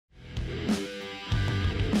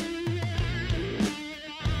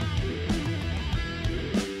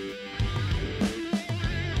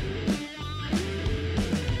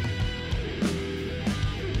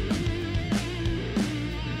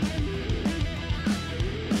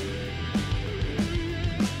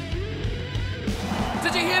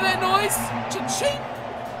noise? Cha-ching!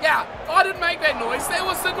 Yeah, I didn't make that noise. That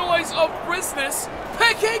was the noise of business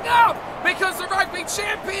picking up because the Rugby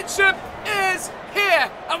Championship is here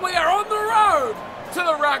and we are on the road to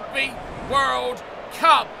the Rugby World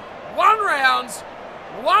Cup. 1 round,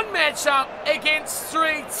 1 matchup against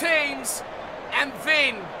 3 teams, and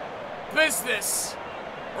then business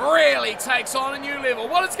really takes on a new level.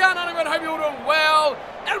 What is going on, everyone? Hope you're all doing well,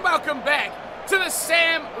 and welcome back to the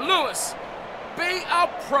Sam Lewis Be a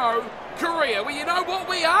Pro career. Well, you know what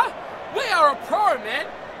we are? We are a pro, man.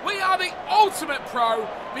 We are the ultimate pro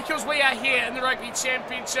because we are here in the Rugby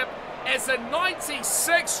Championship as a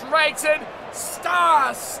 96 rated,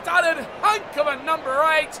 star-studded hunk of a number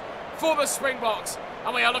 8 for the Springboks.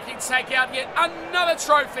 And we are looking to take out yet another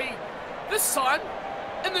trophy, this time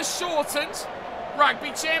in the shortened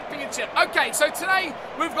Rugby Championship. Okay, so today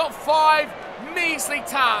we've got 5 measly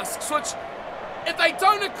tasks, which, if they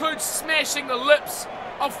don't include smashing the lips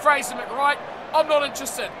of Fraser McWright, I'm not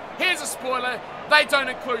interested. Here's a spoiler, they don't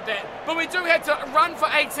include that. But we do have to run for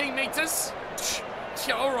 18 metres.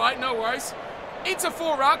 Yeah, alright, no worries. Enter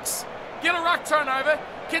 4 rucks, get a ruck turnover,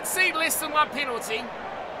 concede less than 1 penalty,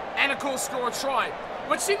 and of course score a try.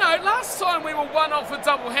 Which, you know, last time we were 1 off a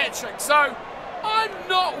double hat-trick, so I'm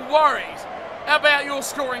not worried about your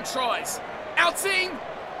scoring tries. Our team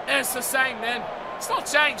is the same, man. It's not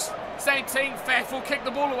changed. Same team. Faf will kick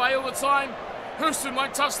the ball away all the time. Houston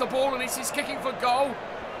won't touch the ball unless he's kicking for goal.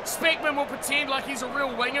 Speckman will pretend like he's a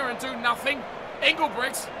real winger and do nothing.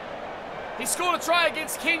 Engelbrecht, he scored a try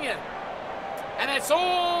against Kenya, and that's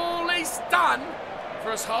all he's done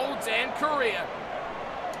for his whole damn career.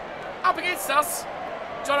 Up against us,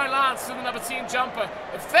 John O'Lance with the number 10 jumper.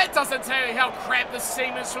 If that doesn't tell you how crap this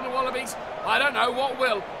team is from the Wallabies, I don't know what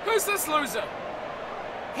will. Who's this loser?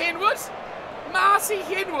 Henwood? Marty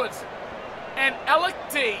Henwood. And Alec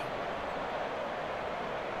D.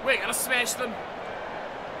 We're going to smash them.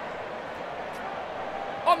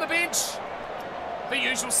 On the bench, the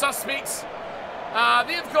usual suspects.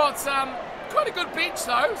 They've got quite a good bench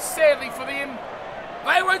though, sadly for them.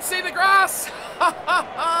 They won't see the grass.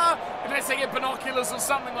 Unless they get binoculars or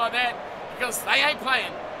something like that, because they ain't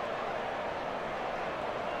playing.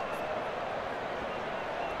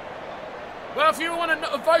 Well, if you want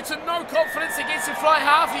to vote to no confidence against your fly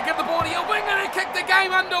half, you give the ball to your winger and kick the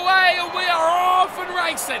game underway, and we are off and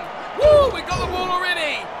racing. Woo, we got the ball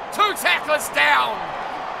already. 2 tacklers down.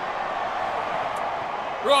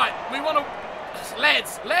 Right, we want to...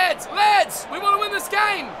 Lads, we want to win this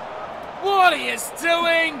game. What he is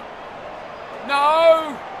doing?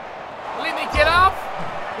 No. Let me get up.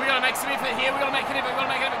 We got to make some effort here. We got to make an effort.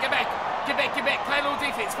 Get back. Play a little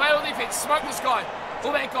defense. Smoke this guy.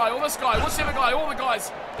 All that guy. All this guy. Whichever guy. All the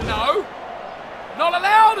guys. No. Not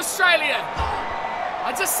allowed, Australia.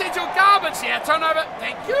 I just said you're garbage. Yeah, turnover.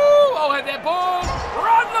 Thank you. I'll have that ball.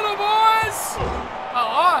 Run, little boys.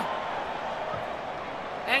 Oh.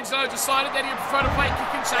 Angelo decided that he'd prefer to play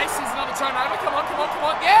kick and chase. Here's another turnover. Come on.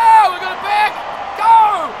 Yeah, we got it back.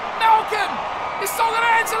 Go. Malcolm. He's still got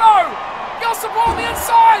Angelo. He got the ball on the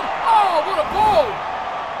inside. Oh, what a ball.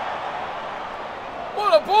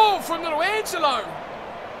 What a ball from little Angelo.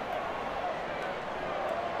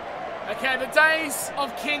 Okay, the days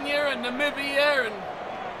of Kenya and Namibia and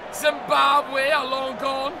Zimbabwe are long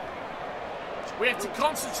gone. We have to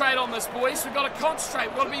concentrate on this, boys. We've got to concentrate.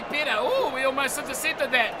 We've got to be better. Oh, we almost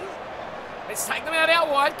intercepted that. Let's take them out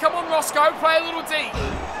wide. Come on, Roscoe. Play a little D.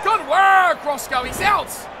 Good work, Roscoe. He's out.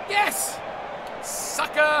 Yes.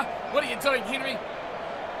 Sucker. What are you doing, Henry?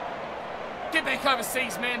 Get back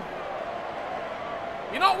overseas, man.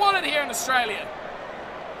 You're not wanted here in Australia.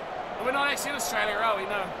 We're not actually in Australia, are we?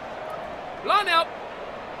 No. Line out.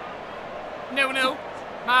 0-0.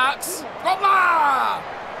 Marks. Grobler.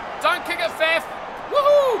 Don't kick it, Faf.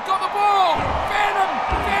 Woohoo! Got the ball. Fan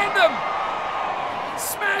him.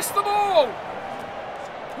 Smash the ball.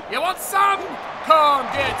 You want some? Come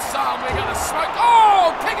get some. We're going to smoke.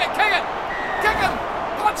 Oh, kick it. Kick him.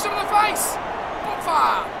 Punch him in the face.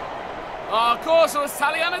 Buffa. Oh, of course, it was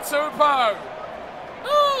Taliana Tupou.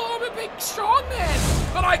 Oh, I'm a big strong man,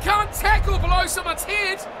 but I can't tackle below someone's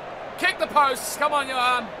head. Kick the posts. Come on,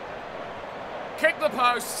 Johan. Kick the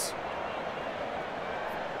posts.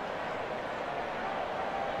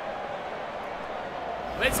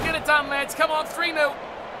 Let's get it done, lads. Come on, 3-0.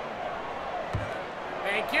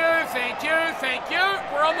 Thank you.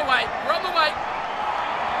 We're on the way.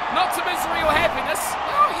 Not to misery or happiness.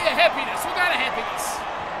 Oh, yeah, happiness. We'll go to happiness.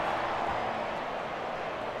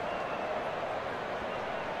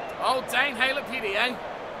 Oh, Dane Halapidi, eh?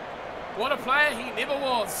 What a player he never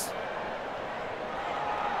was.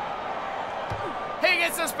 He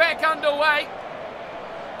gets us back underway.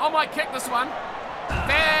 I might kick this one.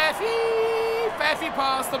 Faffy! Faffy,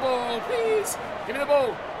 pass the ball, please. Give me the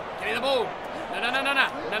ball. Give me the ball. No.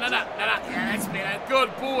 Yeah, that's better. Good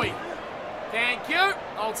boy. Thank you.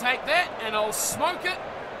 I'll take that and I'll smoke it.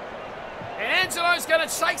 And Angelo's going to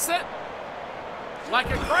chase it like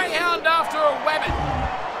a greyhound after a wabbit.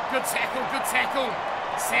 Good tackle, good tackle.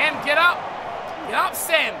 Sam, get up. Get up,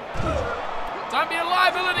 Sam. Don't be a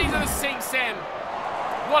liability to this team, Sam.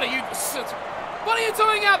 What are you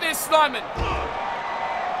doing out there, Snyman?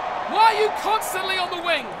 Why are you constantly on the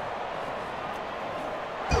wing?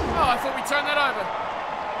 Oh, I thought we turned that over.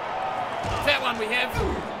 That one we have.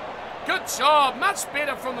 Good job. Much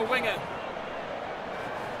better from the winger.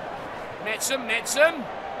 Match him, match him.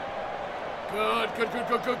 Good.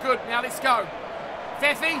 Now let's go.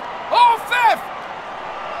 Faffy. Oh, Faff!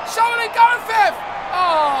 Show it and go, Faff!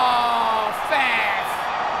 Oh, Faff.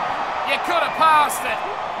 You could have passed it.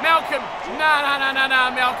 Malcolm. No,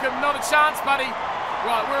 Malcolm. Not a chance, buddy.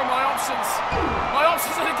 Right, where are my options? My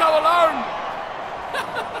options are to go alone.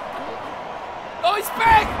 Oh, he's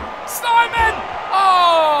back! Snyman!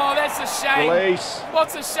 Oh, that's a shame. Release.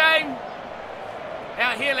 What's a shame?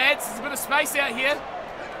 Out here, lads. There's a bit of space out here.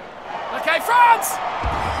 Okay, France!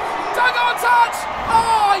 Don't go and touch!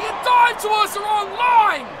 Oh, you dived towards the wrong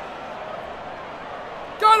line!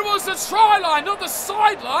 Go towards the try line, not the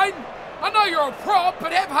sideline. I know you're a prop,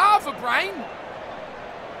 but have half a brain.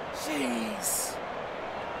 Jeez.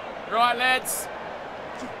 Right, lads.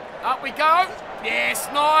 Up we go. Yes,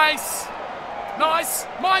 nice. Nice.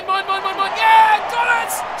 Mine. Yeah, got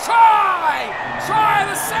it! Try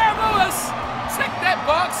the Sam Lewis. Tick that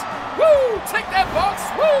box. Woo! Tick that box.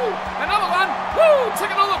 Woo! Another one. Woo!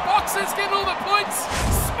 Ticking all the boxes, getting all the points.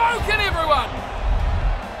 Smoking everyone.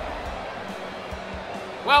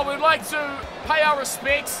 Well, we'd like to pay our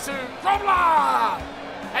respects to Gromler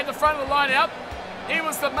at the front of the line-out. He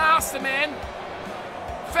was the master man.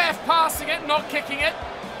 Faff passing it, not kicking it.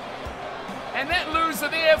 And that loser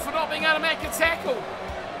there for not being able to make a tackle.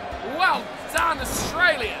 Well done,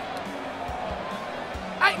 Australia.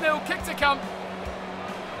 8-0, kick to come.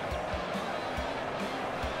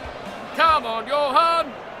 Come on,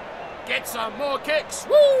 Johan. Get some more kicks.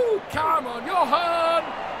 Woo! Come on, Johan.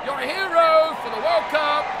 You're a hero for the World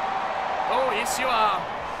Cup. Oh, yes, you are.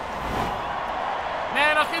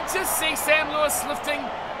 Man, I can just see Sam Lewis lifting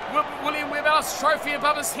William Webber's trophy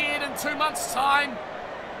above his head in 2 months' time.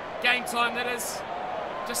 Game time, that is.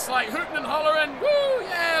 Just like hooting and hollering. Woo,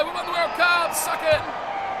 yeah, we won the World Cup, suck it.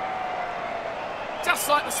 Just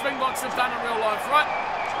like the Springboks have done in real life, right?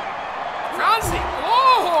 Francie,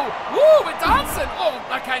 oh, woo, we're dancing. Oh,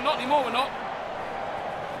 okay, not anymore, we're not.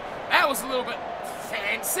 That was a little bit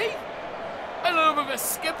fancy. A little bit of a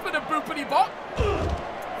skip and a boopity bop.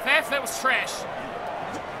 Faff, that was trash.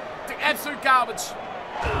 Absolute garbage.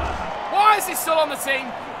 Why is he still on the team?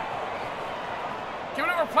 Can we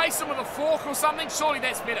not replace him with a fork or something? Surely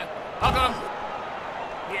that's better. I got him.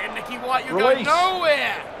 Yeah, Nicky White, you're going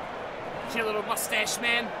nowhere. You little mustache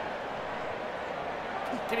man.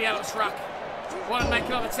 Get me out of this ruck. Want to make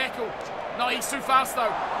another tackle. No, he's too fast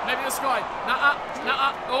though. Maybe this guy. Nuh-uh.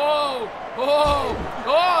 Oh. Whoa.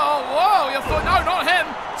 You thought, no, not him.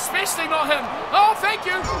 Especially not him. Oh, thank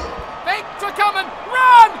you. Thanks for coming.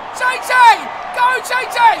 Run! JJ! Go,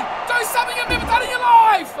 JJ! Do something you've never done in your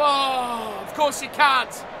life! Oh, of course you can't.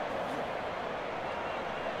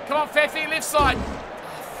 Come on, Faffy, left side.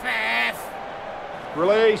 Oh, Faff.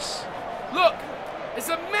 Release. Look, there's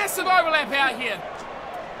a massive overlap out here.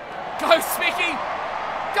 Go, Specky.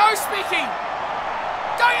 Go, Specky.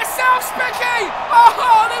 Go yourself, Specky!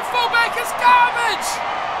 Oh, that fullback is garbage!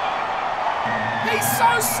 He's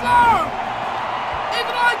so slow!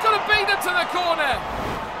 Even I could have beat him to the corner.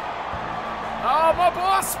 Oh, my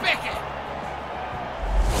boy, Specky.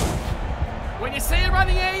 When you see him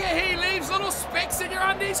running area, he leaves little specks in your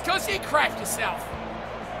undies because you crapped yourself.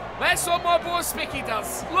 That's what my boy Specky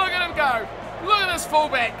does. Look at him go. Look at this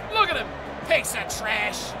fullback. Look at him. Piece of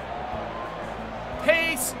trash.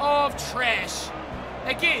 Piece of trash.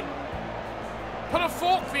 Again, put a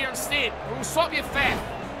fork there instead. We'll swap your fat.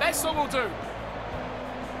 That's what we'll do.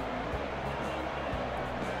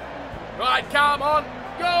 Right, come on,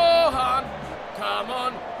 Johan. Come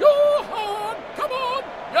on, Johan. Come on,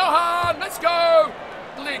 Johan. Let's go.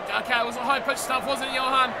 Okay, it was a high-pitched stuff, wasn't it,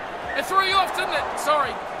 Johan? It threw you off, didn't it?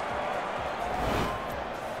 Sorry.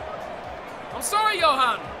 I'm sorry,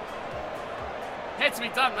 Johan. Had to be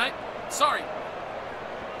done, mate. Sorry.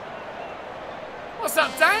 What's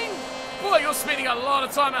up, Dane? Boy, you're spending a lot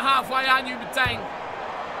of time at halfway, aren't you, Dane?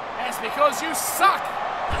 That's because you suck.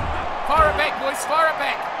 Fire it back, boys. Fire it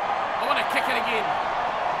back. I want to kick it again.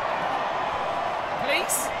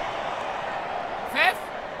 please. Faf.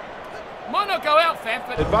 Might not go out, Faf,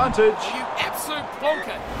 but... Advantage. You absolute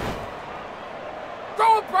plonker.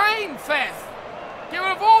 Grow a brain, Faf. Get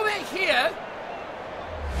rid of all that here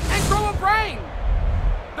and grow a brain.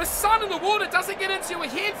 The sun and the water doesn't get into your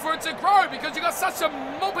head for it to grow because you've got such a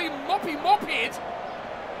moppy head.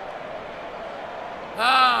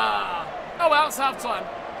 Oh well, it's half time.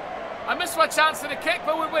 I missed my chance at a kick,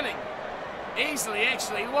 but we're winning. Easily,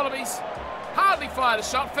 actually. The Wallabies hardly fired a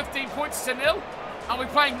shot, 15 points to 0. Are we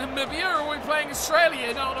playing Namibia or are we playing Australia?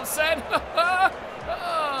 You know what I'm saying?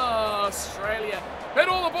 Oh, Australia. Hit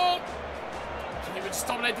all the ball. We've just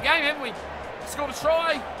dominated the game, haven't we? Scored a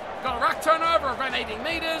try. Got a ruck turnover of around 18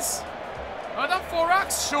 metres. Have I done 4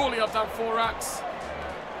 rucks? Surely I've done 4 rucks.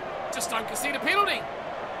 Just don't concede a penalty.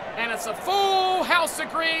 And it's a full house of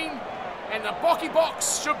green. And the Bocky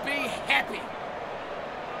Box should be happy.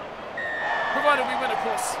 Provided we win, of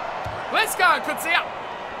course. Let's go, Kutsia.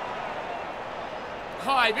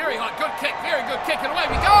 High, very high. Good kick, very good kick. And away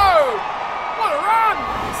we go. What a run.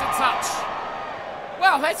 It's a touch.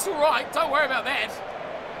 Well, that's all right. Don't worry about that.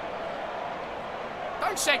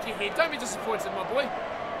 Don't shake your head. Don't be disappointed, my boy.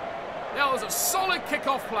 That was a solid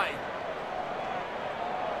kick-off play.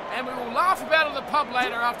 And we will laugh about it at the pub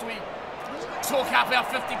later after we talk up our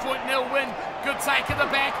 50-point nil win. Good take in the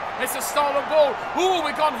back. It's a stolen ball. Ooh,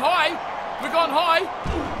 we've gone high. We've gone high.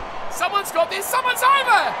 Someone's got this. Someone's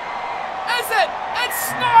over. Is it? It's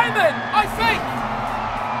Snyman, I think.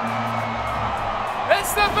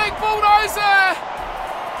 It's the big bulldozer.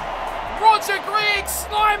 Roger Greg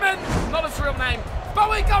Snyman. Not his real name. But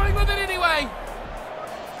we're going with it anyway.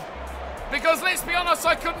 Because let's be honest,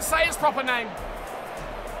 I couldn't say his proper name.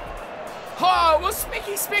 Oh, it was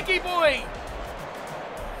Specky boy.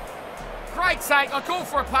 Great take. I called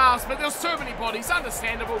for a pass, but there was too many bodies.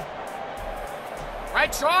 Understandable.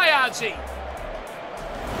 Great try, Archie.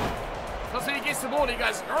 Because when he gets the ball, he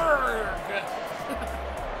goes, "Urgh."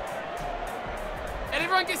 And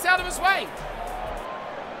everyone gets out of his way.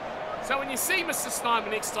 So when you see Mr.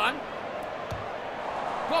 Snyman next time,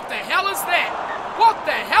 what the hell is that? What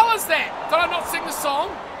the hell is that? Did I not sing the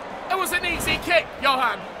song? It was an easy kick,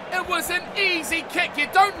 Johan. It was an easy kick. You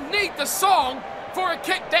don't need the song for a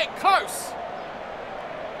kick that close.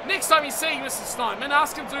 Next time you see Mr. Snyman,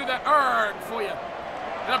 ask him to do that "erg" for you.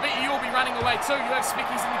 And I bet you'll be running away too. You have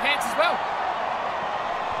spickies in your pants as well.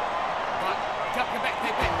 Right, come back.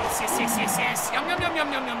 Yes. Yum.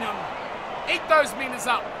 Eat those meters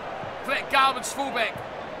up for that garbage fullback.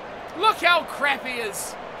 Look how crap he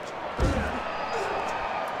is.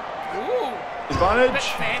 Ooh. Advantage. A bit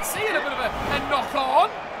fancy and a bit of a knock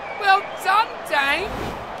on. Well done, Dane.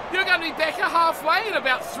 You're going to be back halfway in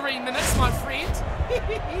about 3 minutes, my friend.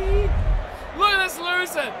 Look at this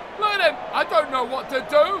loser. Look at him. I don't know what to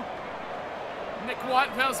do. Nick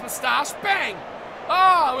Whitefell's moustache. Bang.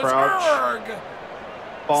 Oh, it was erg.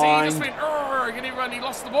 See, he just went erg and he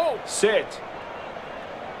lost the ball. Set.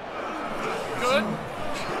 Good.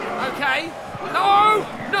 Okay. No.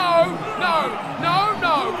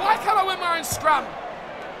 Why can't I win my own scrum?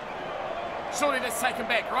 Surely that's taken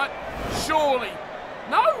back, right? Surely.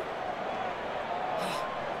 No?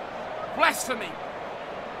 Blasphemy.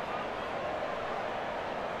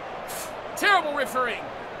 Terrible refereeing.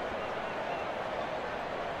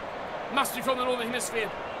 Must be from the Northern Hemisphere.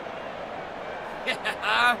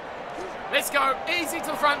 Let's go. Easy to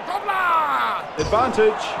the front. Probla!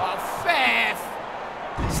 Advantage. Oh, Faf.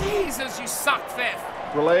 Jesus, you suck, Faf.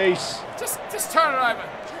 Release. Just turn it over.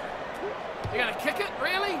 You're going to kick it?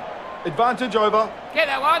 Really? Advantage over. Get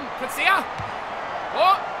that one. Kutsia.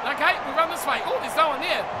 Oh, okay. We run this way. Oh, there's no one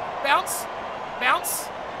there. Bounce.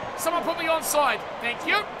 Someone put me onside. Thank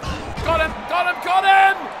you. Got him.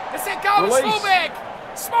 It's that garbage fullback.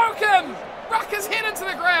 Smoke him. Ruck his head into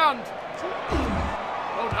the ground.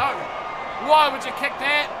 Oh, no. Why would you kick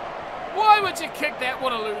that?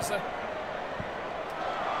 What a loser.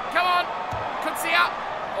 Come on. Kutsia.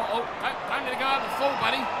 Oh, don't let it go over the full,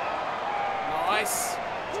 buddy. Nice.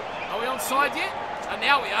 Are we onside yet? And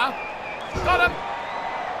now we are. Got him.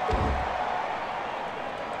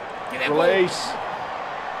 Get that Release. ball.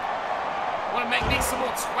 Want to make me some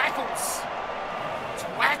more twackles.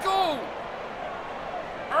 Twackle.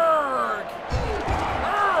 Erg.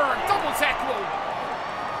 Double tackle.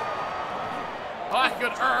 Oh,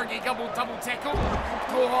 good ergy double tackle.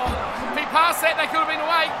 Oh, if he passed that, they could have been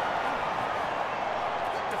away.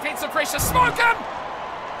 Defensive pressure. Smoke him.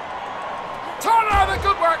 Turn it over.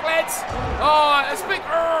 Good work, lads. Oh, it's big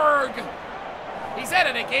erg. He's at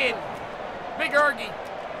it again. Big ergy.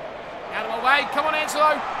 Out of my way. Come on,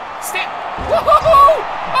 Angelo. Step. Woohoo!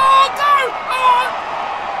 Oh, no! Oh!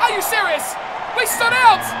 Are you serious? We stood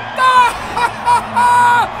out!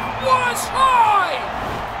 What a try!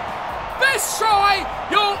 Best try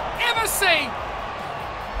you'll ever see!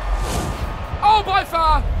 Oh, by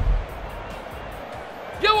far!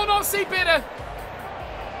 You will not see better!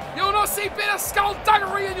 You will not see better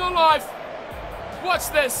skullduggery in your life! Watch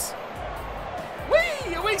this!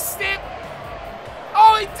 Wee step!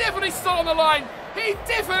 Oh, he definitely stood on the line! He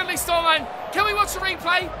definitely stood on the line! Can we watch a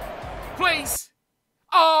replay? Please?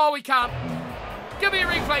 Oh, we can't. Give me a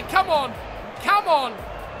replay, come on! Come on!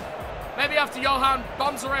 Maybe after Johan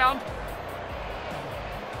bums around.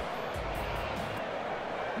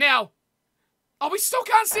 Now. Oh, we still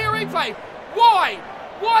can't see a replay! Why?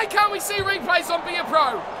 Why can't we see replays on Be A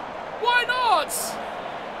Pro? Why not?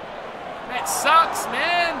 That sucks,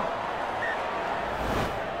 man.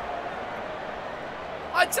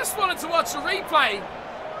 I just wanted to watch a replay.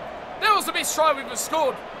 That was the best try we've ever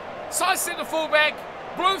scored. Sidestepped the fullback,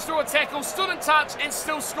 blew through a tackle, stood in touch, and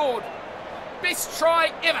still scored. Best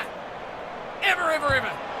try ever. Ever, ever,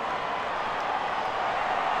 ever.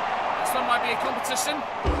 This one might be a competition.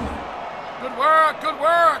 Good work, good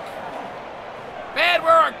work. Bad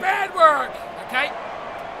work, bad work. Okay,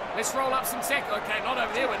 let's roll up some tackle. Okay, not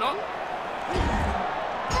over there, we're not.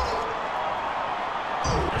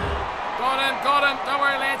 Got him. Don't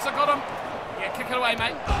worry, Lance, I got him. Yeah, kick it away,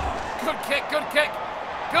 mate. Good kick, good kick.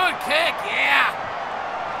 Good kick, yeah.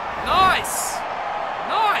 Nice.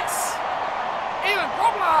 Nice. Even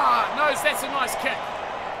Grobbler knows that's a nice kick.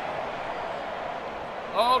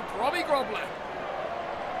 Old Grobby Grobbler.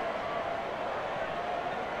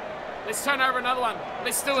 Let's turn over another one.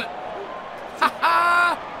 Let's do it. Ha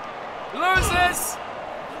ha! Losers!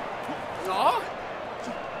 Oh!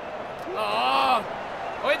 Oh!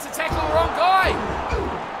 I went to tackle the wrong guy!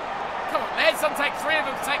 Come on, lads, doesn't take three of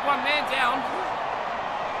them to take one man down.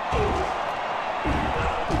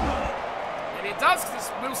 And it does,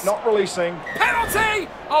 because it's Not releasing. penalty!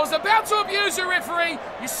 I was about to abuse you, referee.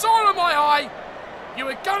 You saw it in my eye. You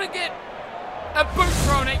were going to get a boot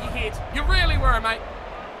thrown at your head. You really were, mate.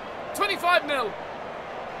 25-0.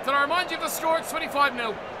 Did I remind you of the score? It's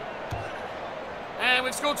 25-0. And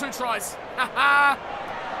we've scored 2 tries. Ha-ha.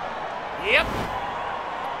 Yep.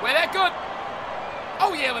 We're that good.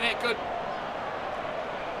 Oh yeah, we're that good.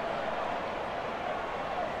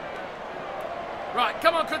 Right,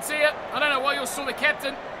 come on, could see it. I don't know why you're still the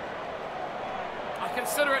captain. I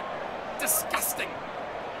consider it disgusting.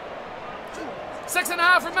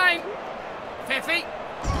 6.5 remain. Feffy.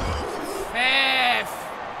 Feff.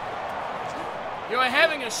 You are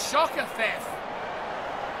having a shocker, Feff.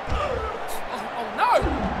 Oh no!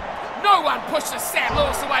 No one pushes Sam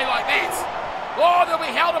Lewis away like that. Oh, there'll be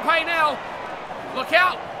hell to pay now. Look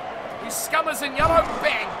out. You scummers in yellow.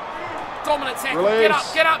 Bang. Dominant tackle. Release. Get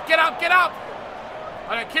up, get up, get up, get up.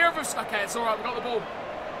 I don't care if it's... Okay, it's all right. We got the ball.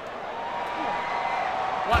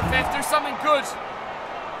 Right, Faf, do something good.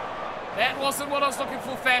 That wasn't what I was looking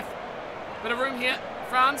for, Faf. Bit of room here.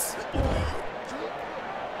 France.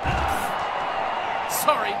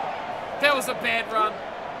 Sorry. That was a bad run.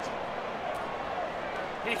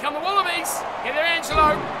 Here come the Wallabies. Get there,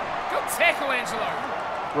 Angelo. Good tackle, Angelo.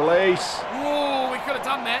 Release. Ooh, we could have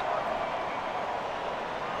done that.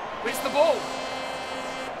 Where's the ball?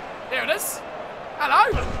 There it is. Hello.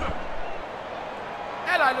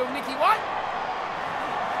 Hello, little Nicky White.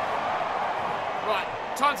 Right,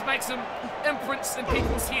 time to make some imprints in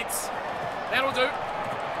people's heads. That'll do.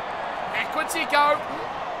 Backwards you go.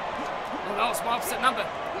 Oh no, it's my opposite number.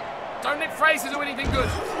 Don't let Fraser do anything good.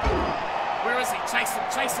 Where is he? Chase him,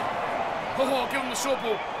 chase him. Oh, give him the short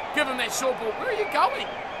ball. Give him that short ball. Where are you going?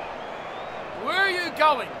 Where are you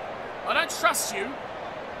going? I don't trust you.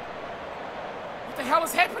 What the hell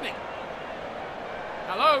is happening?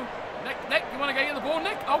 Hello? Nick, you want to go get the ball,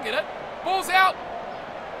 Nick? I'll get it. Ball's out.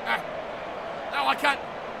 No, I can't.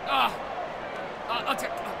 I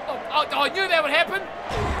knew that would happen.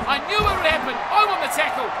 I knew it would happen. I won the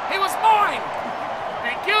tackle. He was mine.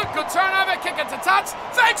 Thank you. Good turnover. Kick it to touch.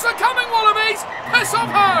 Thanks for coming, Wallabies. Piss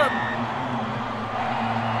off home.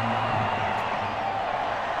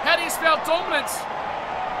 How do you spell dominant?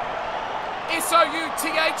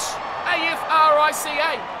 S-O-U-T-H-A-F-R-I-C-A.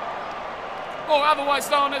 Or otherwise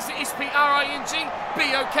known as the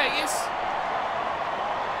S-P-R-I-N-G-B-O-K-S.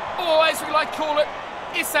 Or as we like to call it,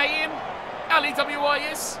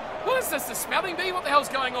 S-A-M-L-E-W-I-S. What is this, the spelling bee? What the hell's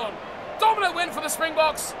going on? Dominant win for the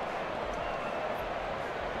Springboks.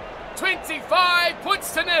 25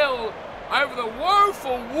 points to 0 over the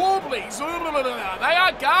woeful Warblies. They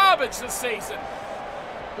are garbage this season.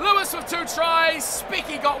 Lewis with 2 tries,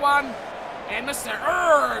 Specky got 1, and Mr.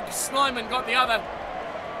 Snyman got the other.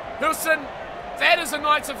 Hilson, that is a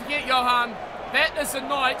night to forget, Johan. That is a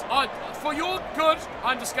night. For your good,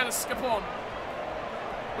 I'm just going to skip on.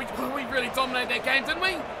 We really dominated that game, didn't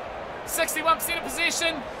we? 61% of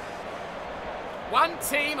possession. One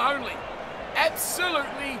team only.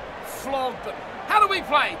 Absolutely flogged them. How do we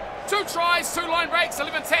play? 2 tries, 2 line breaks,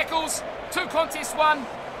 11 tackles, 2 contests won.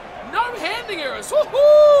 No handing errors.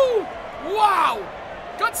 Woohoo! Wow!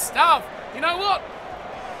 Good stuff. You know what?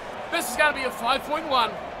 This is going to be a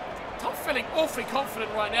 5.1. I'm feeling awfully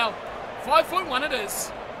confident right now. 5.1 it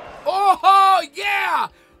is. Oh, yeah!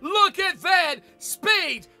 Look at that!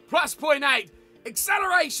 Speed, plus 0.8.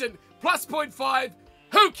 Acceleration, plus 0.5.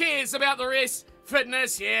 Who cares about the rest?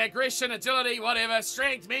 Fitness, yeah, aggression, agility, whatever.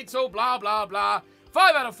 Strength, mental, blah, blah, blah.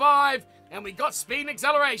 5 out of 5. And we got speed and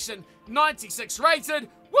acceleration. 96 rated.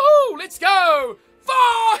 Woohoo! Let's go!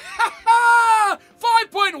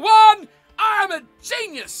 5.1! I am a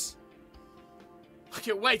genius! I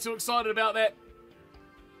get way too excited about that.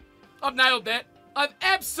 I've nailed that. I've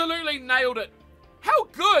absolutely nailed it. How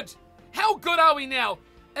good? How good are we now?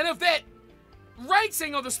 And if that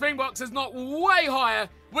rating of the Springboks is not way higher,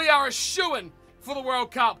 we are a shoo-in for the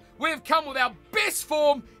World Cup. We've come with our best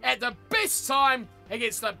form at the best time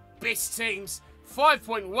against the best teams.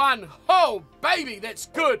 5.1. Oh, baby, that's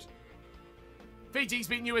good. Fiji's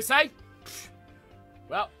beaten USA.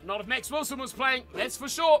 Well, not if Max Wilson was playing, that's for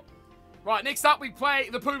sure. Right, next up we play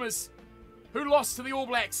the Pumas, who lost to the All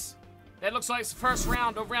Blacks. That looks like it's the first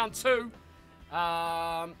round of round 2.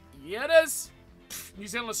 Yeah, it is. New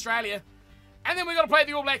Zealand, Australia. And then we've got to play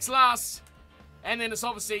the All Blacks last. And then it's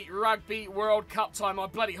obviously Rugby World Cup time. I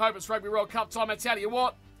bloody hope it's Rugby World Cup time. I tell you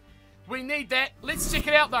what, we need that. Let's check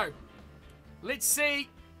it out, though. Let's see.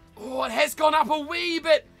 Oh, it has gone up a wee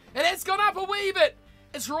bit. It has gone up a wee bit.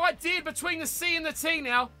 It's right dead between the C and the T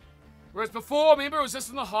now. Whereas before, remember, it was just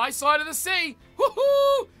on the high side of the sea.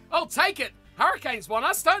 Woohoo! I'll take it. Hurricanes want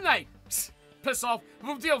us, don't they? Piss off.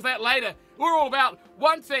 We'll deal with that later. We're all about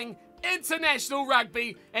one thing, international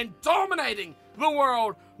rugby and dominating the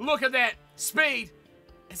world. Look at that. Speed.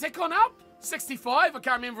 Has that gone up? 65? I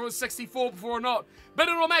can't remember if it was 64 before or not. But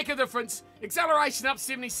it'll make a difference. Acceleration up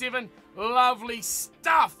 77. Lovely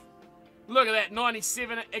stuff. Look at that.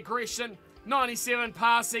 97 aggression. 97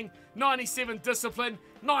 passing. 97 discipline.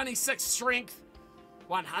 96 strength.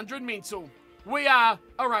 100 mental. We are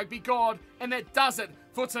a rugby god, and that does it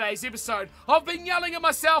for today's episode. I've been yelling at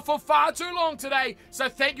myself for far too long today, so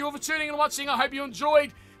thank you all for tuning in and watching. I hope you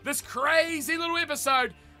enjoyed this crazy little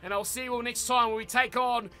episode, and I'll see you all next time when we take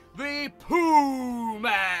on the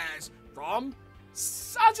Pumas from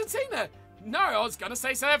Argentina. No, I was going to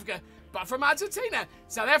say South Africa, but from Argentina.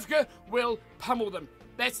 South Africa will pummel them.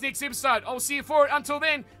 That's next episode. I'll see you for it. Until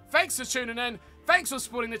then, thanks for tuning in. Thanks for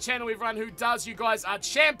supporting the channel, everyone who does. You guys are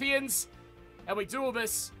champions. And we do all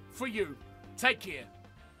this for you. Take care.